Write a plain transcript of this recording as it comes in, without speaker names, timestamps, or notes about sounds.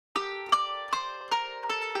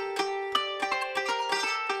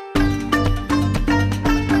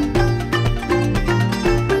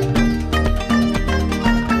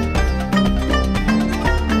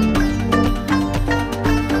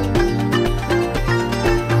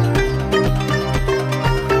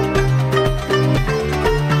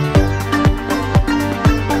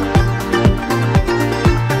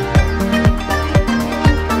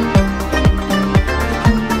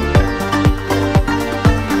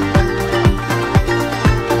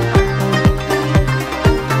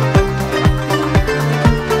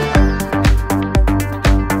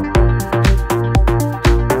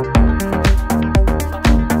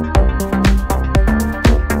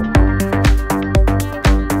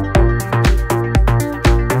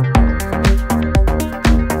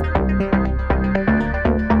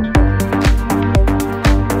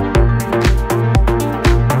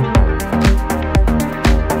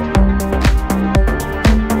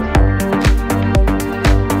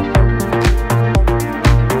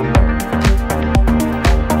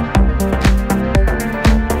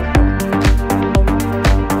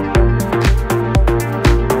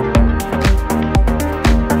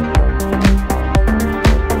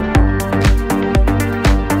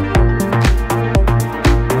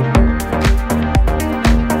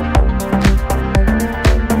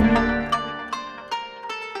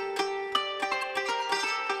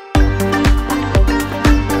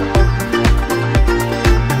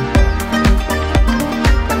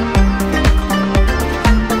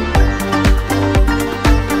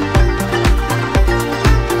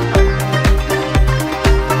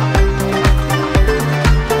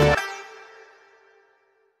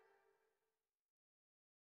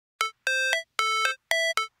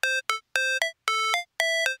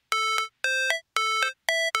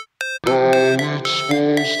it's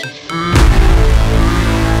supposed to feel.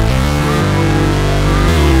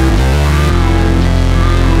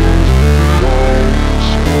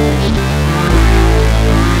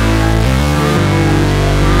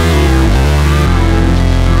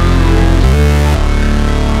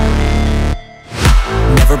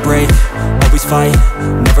 Never break, always fight,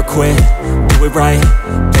 never quit, do it right,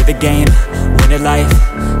 play the game, win it life,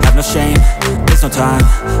 have no shame, there's no time,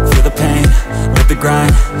 feel the pain, live the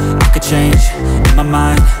grind, I could change, in my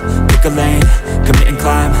mind, pick a lane, commit and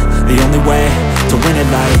climb, the only way to win it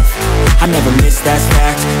life. I never miss, that's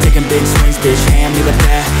fact, taking big swings, bitch, hand me the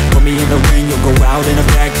bat, put me in the ring, you'll go out in a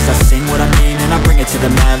bag, cause I sing what I mean and I bring it to the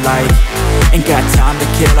mad light. Ain't got time to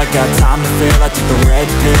kill, I got time to feel, I took the red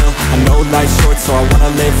pill, I know life's short so I wanna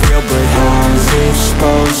live real, but how's it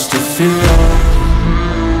supposed to feel?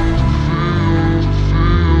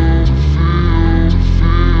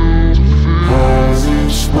 How's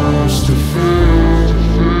it supposed to feel?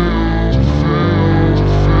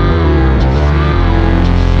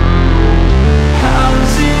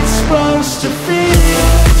 How's it supposed to feel?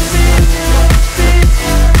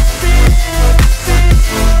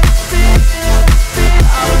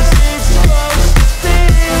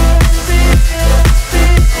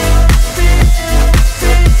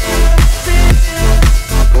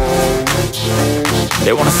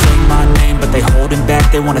 They wanna say my name, but they holding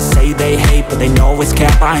back. They wanna say they hate, but they know it's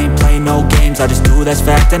cap. I ain't play no games, I just do that's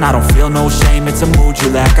fact. And I don't feel no shame, it's a mood you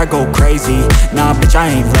lack. I go crazy, nah bitch I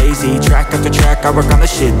ain't lazy. Track after track, I work on the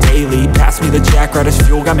shit daily. Pass me the jack, right as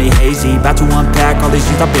fuel, got me hazy. About to unpack all these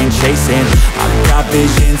things I've been chasing. I've got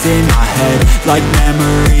visions in my head, like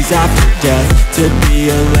memories after death. To be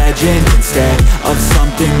a legend instead of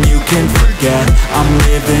something you can forget. I'm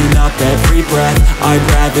living up every breath, I'd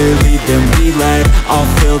rather lead than be led. I'll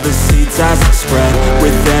fill the seats as I spread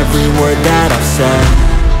with every word that I've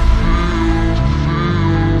said.